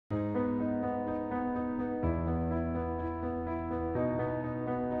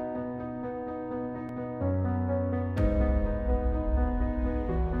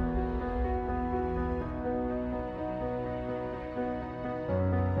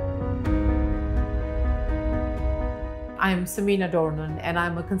I'm Samina Dornan and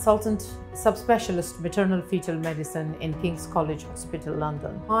I'm a consultant subspecialist maternal-fetal medicine in King's College Hospital,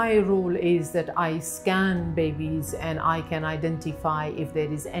 London. My role is that I scan babies and I can identify if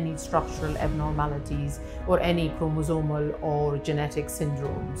there is any structural abnormalities or any chromosomal or genetic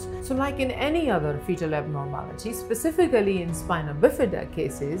syndromes. So like in any other fetal abnormality, specifically in spina bifida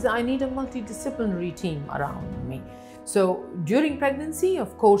cases, I need a multidisciplinary team around me. So during pregnancy,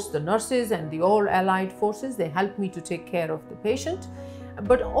 of course, the nurses and the all allied forces, they help me to take care of the patient,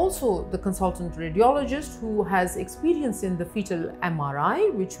 but also the consultant radiologist who has experience in the fetal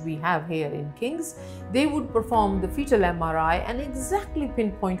MRI, which we have here in King's. They would perform the fetal MRI and exactly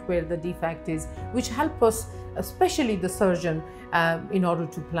pinpoint where the defect is, which help us, especially the surgeon, in order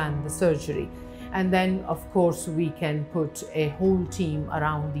to plan the surgery. And then, of course, we can put a whole team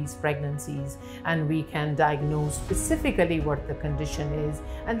around these pregnancies and we can diagnose specifically what the condition is.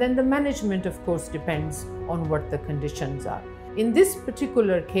 And then the management, of course, depends on what the conditions are. In this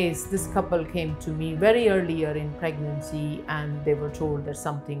particular case, this couple came to me very earlier in pregnancy and they were told that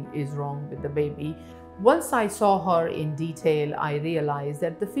something is wrong with the baby. Once I saw her in detail, I realized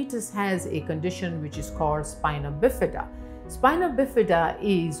that the fetus has a condition which is called spina bifida. Spina bifida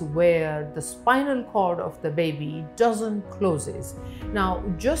is where the spinal cord of the baby doesn't closes. Now,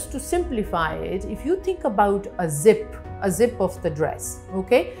 just to simplify it, if you think about a zip of the dress,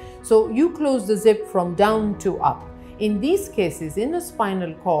 okay? So you close the zip from down to up. In these cases, in a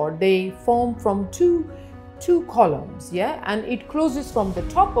spinal cord, they form from two columns, yeah? And it closes from the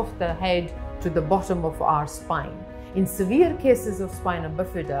top of the head to the bottom of our spine. In severe cases of spina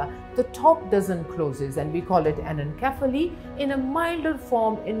bifida, the top doesn't closes and we call it anencephaly. In a milder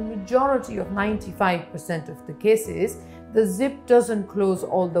form, in majority of 95% of the cases, the zip doesn't close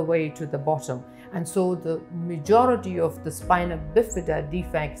all the way to the bottom. And so the majority of the spina bifida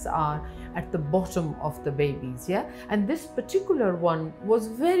defects are at the bottom of the babies, yeah? And this particular one was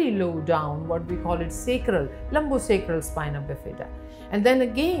very low down, what we call it sacral, lumbosacral spina bifida. And then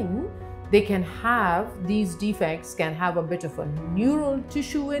again, they can have, these defects can have a bit of a neural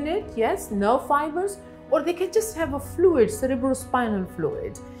tissue in it, yes, nerve fibers, or they can just have a fluid, cerebrospinal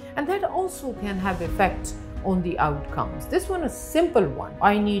fluid. And that also can have effect on the outcomes. This one is a simple one.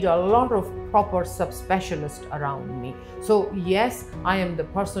 I need a lot of proper subspecialists around me. So yes, I am the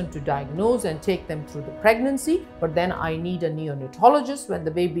person to diagnose and take them through the pregnancy, but then I need a neonatologist when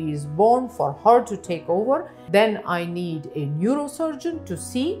the baby is born for her to take over. Then I need a neurosurgeon to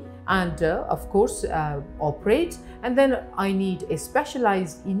see and of course operate. And then I need a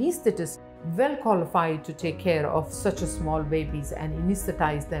specialized anesthetist well qualified to take care of such a small babies and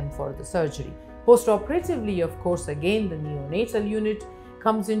anesthetize them for the surgery. Post-operatively, of course, again, the neonatal unit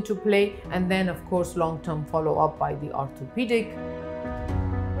comes into play, and then, of course, long-term follow-up by the orthopedic.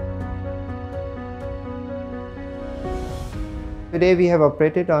 Today we have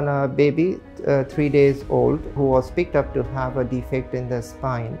operated on a baby 3 days old who was picked up to have a defect in the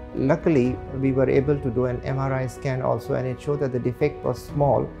spine. Luckily, we were able to do an MRI scan also, and it showed that the defect was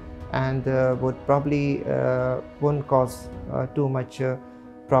small and would probably won't cause too much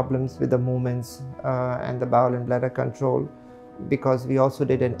problems with the movements and the bowel and bladder control, because we also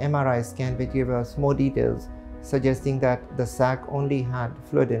did an MRI scan which gave us more details suggesting that the sac only had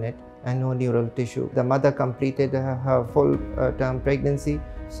fluid in it and no neural tissue. The mother completed her full term pregnancy.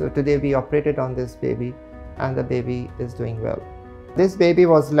 So today we operated on this baby and the baby is doing well. This baby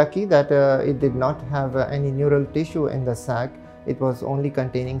was lucky that it did not have any neural tissue in the sac. It was only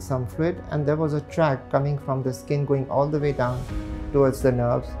containing some fluid, and there was a tract coming from the skin going all the way down towards the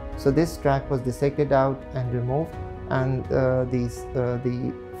nerves. So this tract was dissected out and removed, and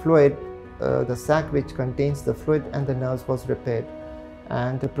the fluid, the sac which contains the fluid and the nerves was repaired.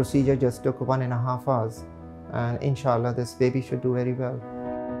 And the procedure just took 1.5 hours, and inshallah this baby should do very well.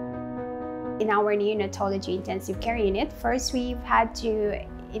 In our neonatology intensive care unit, first we've had to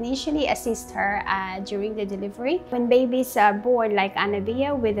initially assist her during the delivery. When babies are born like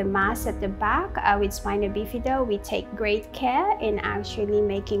Annabia with a mass at the back with spina bifida, we take great care in actually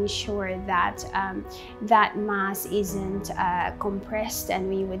making sure that that mass isn't compressed, and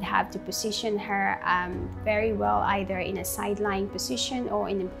we would have to position her very well, either in a side-lying position or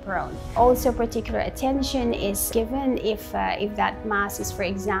in a prone. Also, particular attention is given if that mass is, for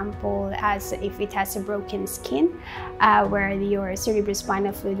example, if it has a broken skin where your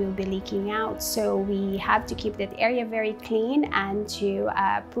cerebrospinal fluid will be leaking out. So we have to keep that area very clean and to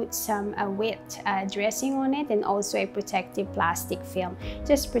put some wet dressing on it, and also a protective plastic film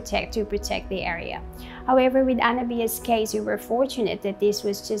just to protect the area. However, with Anabia's case, we were fortunate that this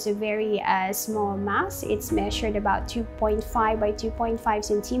was just a very small mass. It's measured about 2.5 by 2.5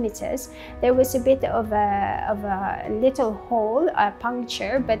 centimeters. There was a bit of a little hole, a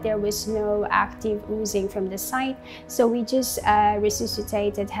puncture, but there was no active oozing from the site. So we just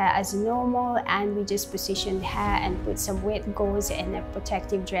resuscitated her as normal, and we just positioned her and put some wet gauze and a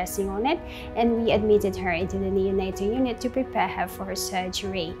protective dressing on it, and we admitted her into the neonatal unit to prepare her for her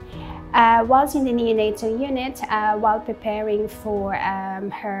surgery. Whilst in the neonatal unit, while preparing for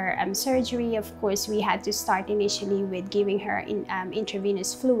her surgery, of course, we had to start initially with giving her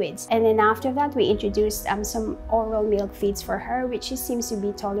intravenous fluids. And then after that, we introduced some oral milk feeds for her, which she seems to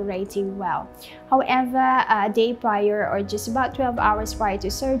be tolerating well. However, a day prior, or just about 12 hours prior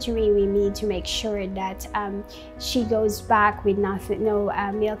to surgery, we need to make sure that she goes back with no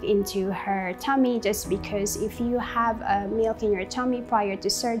milk into her tummy, just because if you have milk in your tummy prior to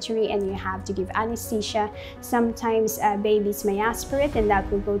surgery and you have to give anesthesia, sometimes babies may aspirate and that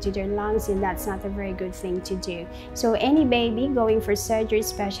will go to their lungs, and that's not a very good thing to do. So any baby going for surgery,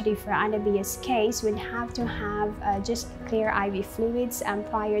 especially for Anabia's case, would have to have just clear IV fluids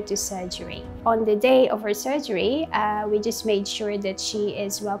prior to surgery. On the day of her surgery, we just made sure that she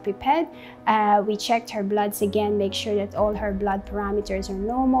is well prepared. We checked her bloods again, make sure that all her blood parameters are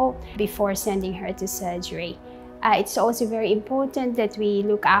normal before sending her to surgery. It's also very important that we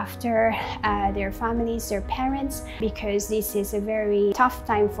look after their families, their parents, because this is a very tough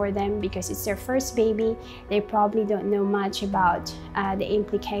time for them because it's their first baby. They probably don't know much about the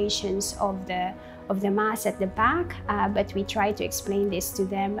implications of the mass at the back, but we try to explain this to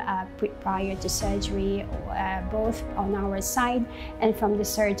them prior to surgery, both on our side and from the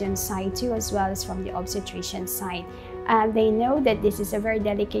surgeon's side too, as well as from the obstetrician side. They know that this is a very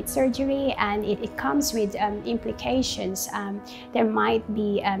delicate surgery and it comes with implications. There might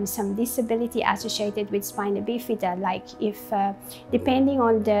be some disability associated with spina bifida, like if depending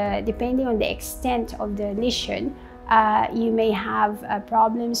on the extent of the lesion, you may have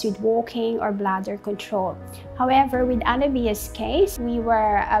problems with walking or bladder control. However, with Anabia's case, we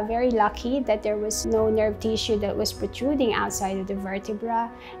were very lucky that there was no nerve tissue that was protruding outside of the vertebra,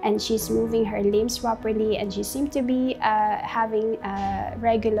 and she's moving her limbs properly, and she seemed to be having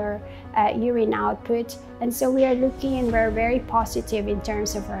regular urine output. And so we are looking, and we're very positive in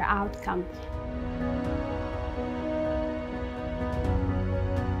terms of her outcome.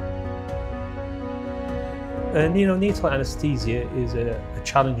 Neonatal anesthesia is a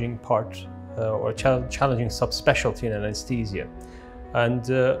challenging part or a challenging subspecialty in anesthesia. And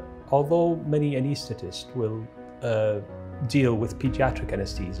although many anaesthetists will deal with pediatric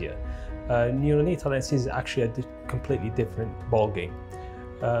anesthesia, neonatal anesthesia is actually a completely different ballgame.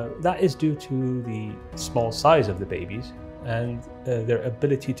 That is due to the small size of the babies and their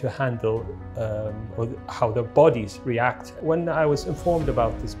ability to handle or how their bodies react. When I was informed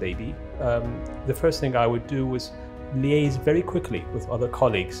about this baby, the first thing I would do was liaise very quickly with other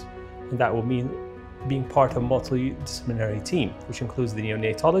colleagues, and that will mean being part of a multidisciplinary team, which includes the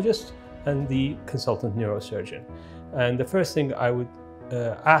neonatologist and the consultant neurosurgeon. And the first thing I would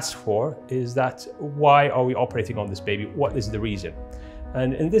ask for is that, why are we operating on this baby? What is the reason?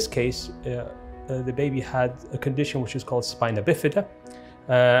 And in this case, the baby had a condition which is called spina bifida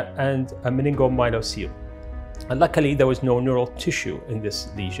and a meningomyelocele. And luckily, there was no neural tissue in this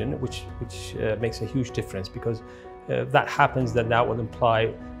lesion, which makes a huge difference, because if that happens, then that will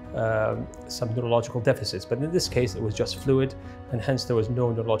imply some neurological deficits. But in this case, it was just fluid, and hence there was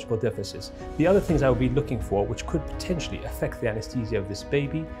no neurological deficits. The other things I would be looking for, which could potentially affect the anesthesia of this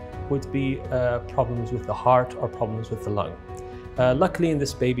baby, would be problems with the heart or problems with the lung. Luckily, in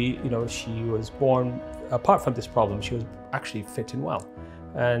this baby, she was born, apart from this problem, she was actually fit and well.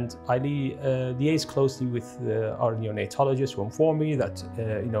 And I liaised closely with our neonatologist, who informed me that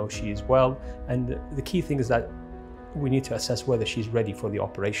she is well. And the key thing is that we need to assess whether she's ready for the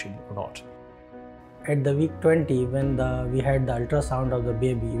operation or not. At the week 20, when we had the ultrasound of the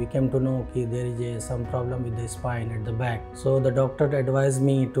baby, we came to know that there is some problem with the spine at the back. So the doctor advised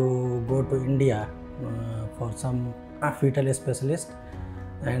me to go to India for some fetal specialist,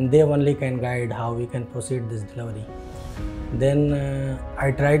 and they only can guide how we can proceed this delivery. Then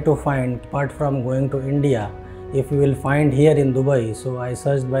I tried to find, apart from going to India, if we will find here in Dubai. So I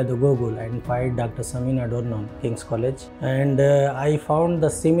searched by the Google and found Dr. Samina Dornan, King's College, and I found the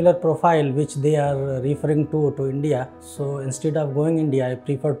similar profile which they are referring to India. So instead of going India, I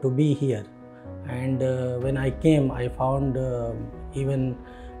prefer to be here. And when I came, I found even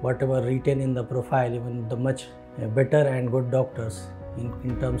whatever written in the profile, even the much better and good doctors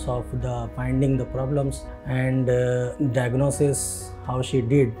in terms of the finding the problems and diagnosis, how she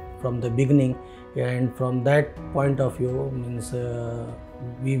did from the beginning, And from that point of view, means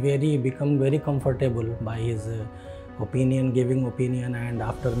we become very comfortable by his opinion, giving opinion, and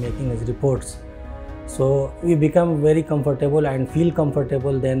after making his reports. So we become very comfortable and feel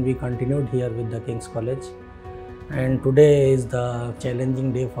comfortable. Then we continued here with the King's College. And today is the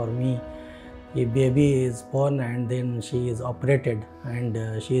challenging day for me. A baby is born and then she is operated,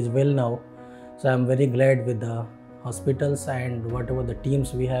 and she is well now. So I am very glad with the hospitals and whatever the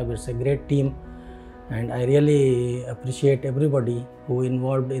teams we have. It's a great team, and I really appreciate everybody who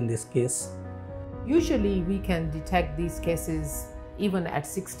involved in this case. Usually we can detect these cases even at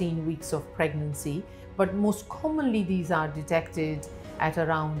 16 weeks of pregnancy, but most commonly these are detected at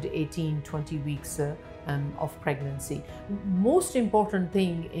around 18-20 weeks of pregnancy. Most important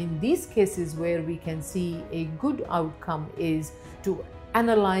thing in these cases where we can see a good outcome is to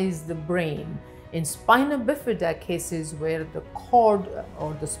analyze the brain. In spina bifida cases where the cord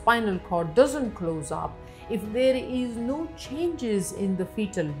or the spinal cord doesn't close up, if there is no changes in the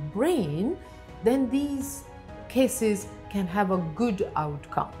fetal brain, then these cases can have a good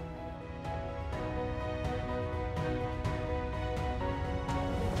outcome.